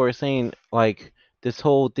 and people are saying like this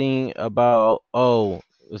whole thing about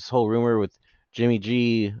this whole rumor with Jimmy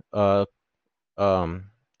G, them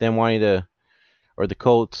wanting to, or the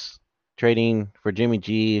Colts trading for Jimmy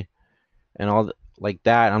G, and all like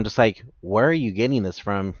that. I'm just like, where are you getting this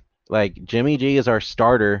from? Like, Jimmy G is our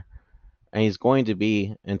starter, and he's going to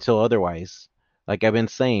be until otherwise. Like I've been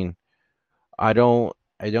saying, I don't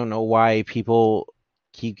know why people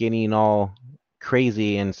keep getting all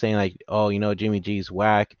crazy and saying like, Jimmy G's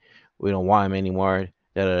whack, we don't want him anymore.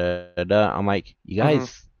 Da, da, da, da. I'm like, you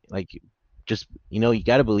guys, like, just you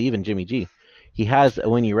got to believe in Jimmy G. He has a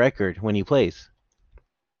winning record when he plays.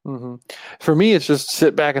 Mm-hmm. For me, it's just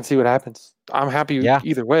sit back and see what happens. I'm happy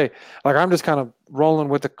either way. Like, I'm just kind of rolling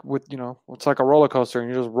with it's like a roller coaster, and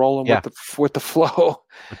you're just rolling with the flow.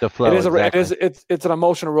 With the flow, it's an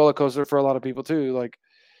emotional roller coaster for a lot of people too. Like,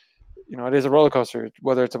 it is a roller coaster,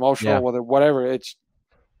 whether it's emotional, whatever. It's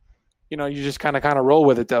you just kind of roll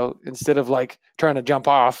with it though, instead of like trying to jump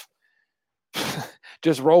off.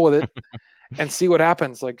 Just roll with it and see what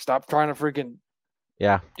happens. Like, stop trying to freaking,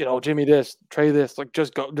 Jimmy this, Trey this. Like,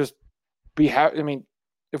 just go, just be happy. I mean,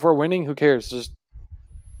 if we're winning, who cares? Just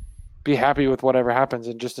be happy with whatever happens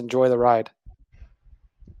and just enjoy the ride.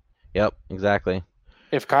 Yep, exactly.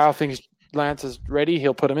 If Kyle thinks Lance is ready,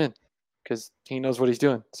 he'll put him in because he knows what he's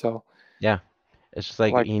doing. So yeah, it's just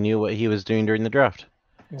like he knew what he was doing during the draft.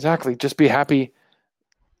 Exactly. Just be happy.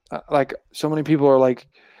 Like, so many people are like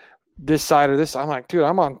this side or this. I'm like, dude,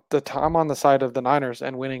 I'm on the side of the Niners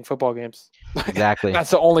and winning football games. Exactly. That's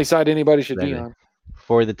the only side anybody should be on.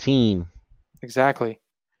 For the team. Exactly.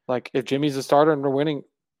 Like, if Jimmy's a starter and we're winning,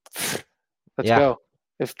 let's go.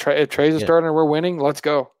 If Trey's a starter and we're winning, let's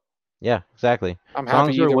go. Yeah, exactly. I'm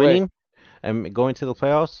happy either winning way. and going to the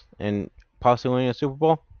playoffs and possibly winning a Super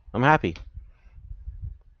Bowl, I'm happy.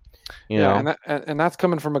 You know? And that's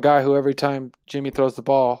coming from a guy who every time Jimmy throws the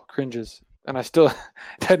ball cringes. And I still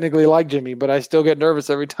technically like Jimmy, but I still get nervous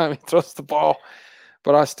every time he throws the ball.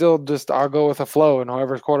 But I still I'll go with the flow, and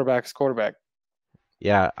whoever's quarterback is quarterback.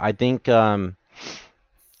 Yeah, I think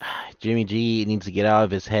Jimmy G needs to get out of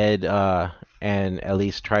his head and at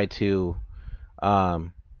least try to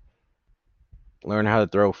learn how to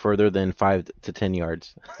throw further than 5 to 10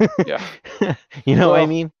 yards. Yeah. You know what I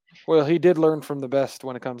mean? Well, he did learn from the best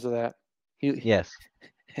when it comes to that. Yes.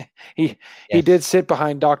 He did sit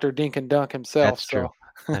behind Dr. Dink and Dunk himself. That's true.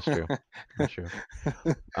 That's true. That's true.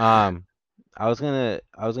 I was gonna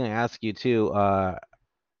ask you too. I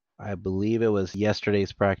believe it was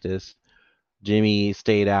yesterday's practice. Jimmy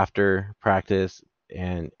stayed after practice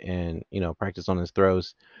and practiced on his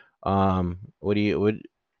throws. What do you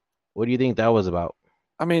think that was about?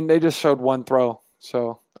 I mean, they just showed one throw,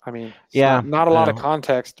 so I mean, not a lot of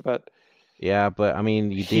context, but yeah, but I mean,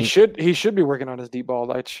 he should be working on his deep ball.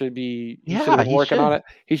 That should be he should have been working on it.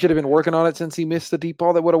 He should have been working on it since he missed the deep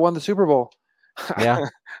ball that would have won the Super Bowl. Yeah.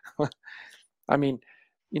 I mean,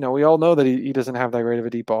 we all know that he doesn't have that great of a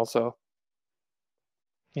deep ball, so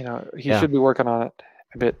he should be working on it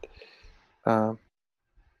a bit.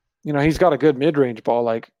 He's got a good mid-range ball,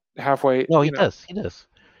 like halfway. No, he does. He does.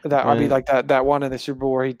 I mean, like that one in the Super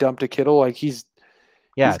Bowl where he dumped a Kittle. Like he's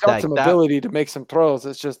got some ability to make some throws.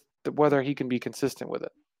 It's just whether he can be consistent with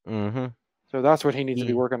it. Mm-hmm. So that's what he needs to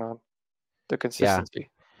be working on, the consistency. Yeah.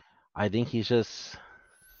 I think he's just,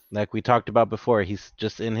 like we talked about before, he's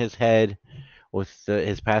just in his head with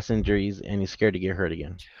his past injuries, and he's scared to get hurt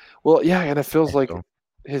again. Well, yeah, and it feels like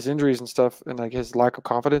his injuries and stuff and like his lack of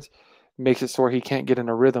confidence makes it so where he can't get in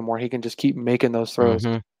a rhythm where he can just keep making those throws.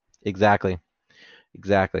 Mm-hmm. Exactly.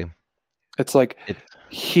 It's like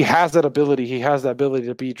he has that ability. He has that ability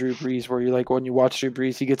to be Drew Brees, where you like when you watch Drew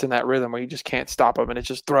Brees, he gets in that rhythm where you just can't stop him, and it's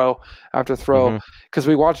just throw after throw. Because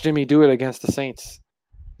we watched Jimmy do it against the Saints.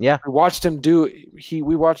 Yeah, we watched him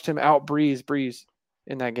we watched him out Brees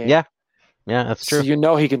in that game. Yeah, that's true.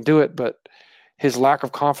 So he can do it, but his lack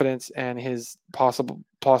of confidence and his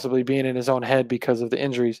possibly being in his own head because of the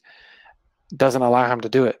injuries doesn't allow him to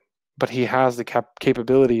do it. But he has the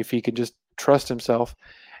capability if he can just trust himself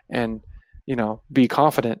and be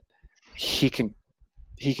confident, he can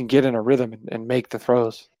get in a rhythm and make the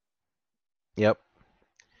throws. Yep.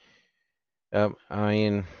 I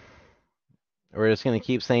mean, we're just gonna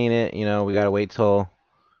keep saying it. We gotta wait till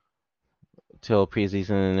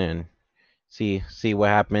preseason and see what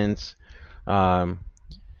happens.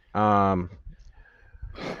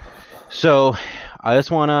 So I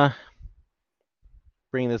just wanna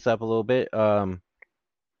bring this up a little bit. Out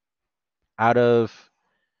of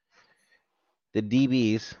the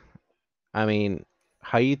DBs, I mean,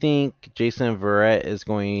 how do you think Jason Verrett is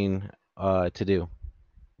going to do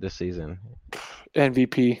this season?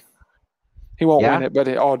 MVP. He won't win it, but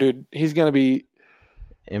dude, he's gonna be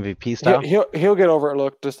MVP style. He'll get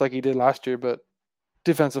overlooked just like he did last year, but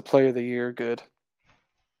Defensive Player of the Year, good.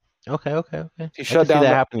 Okay. He shut down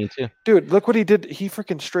that happening too. Dude, look what he did. He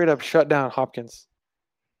freaking straight up shut down Hopkins.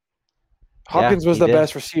 Hopkins was the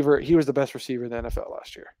best receiver. He was the best receiver in the NFL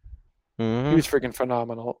last year. Mm-hmm. He was freaking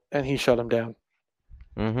phenomenal, and he shut him down.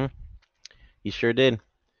 Mm-hmm. He sure did.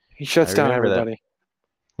 He shuts down everybody.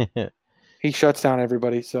 He shuts down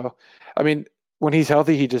everybody. So, I mean, when he's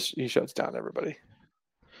healthy, he shuts down everybody.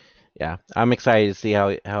 Yeah, I'm excited to see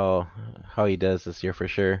how he does this year for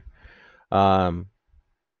sure. But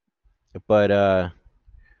I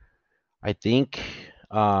think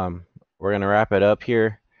we're gonna wrap it up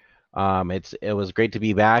here. It was great to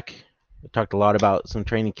be back. We talked a lot about some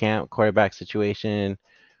training camp, quarterback situation.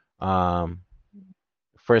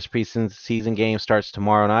 First preseason game starts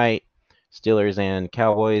tomorrow night. Steelers and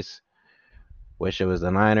Cowboys. Wish it was the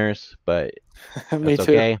Niners, but Me that's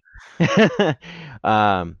too. okay.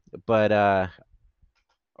 But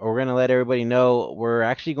we're gonna let everybody know we're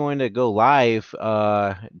actually going to go live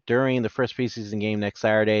during the first preseason game next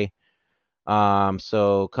Saturday.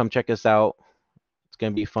 So come check us out. It's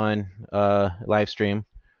gonna be fun live stream.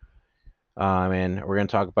 And we're gonna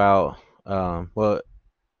talk about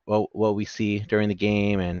what we see during the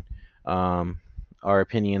game and our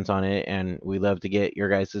opinions on it, and we love to get your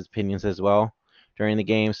guys' opinions as well during the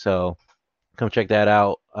game. So come check that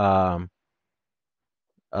out.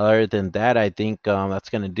 Other than that, I think that's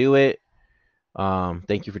gonna do it.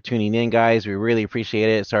 Thank you for tuning in, guys. We really appreciate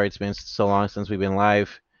it. Sorry it's been so long since we've been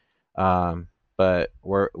live, but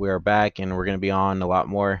we are back and we're gonna be on a lot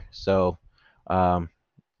more. So come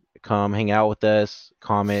hang out with us,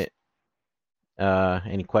 comment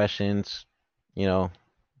any questions,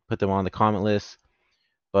 put them on the comment list.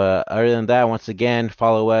 But other than that, once again,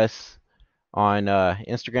 follow us on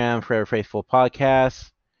Instagram, Forever Faithful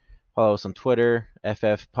Podcast. Follow us on Twitter,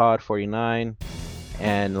 FFPod49,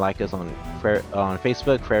 and like us on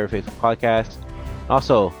Facebook, Forever Faithful Podcast.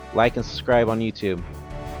 Also, like and subscribe on YouTube.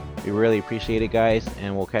 We really appreciate it, guys,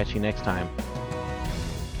 and we'll catch you next time.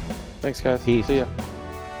 Thanks, guys. Peace. See ya.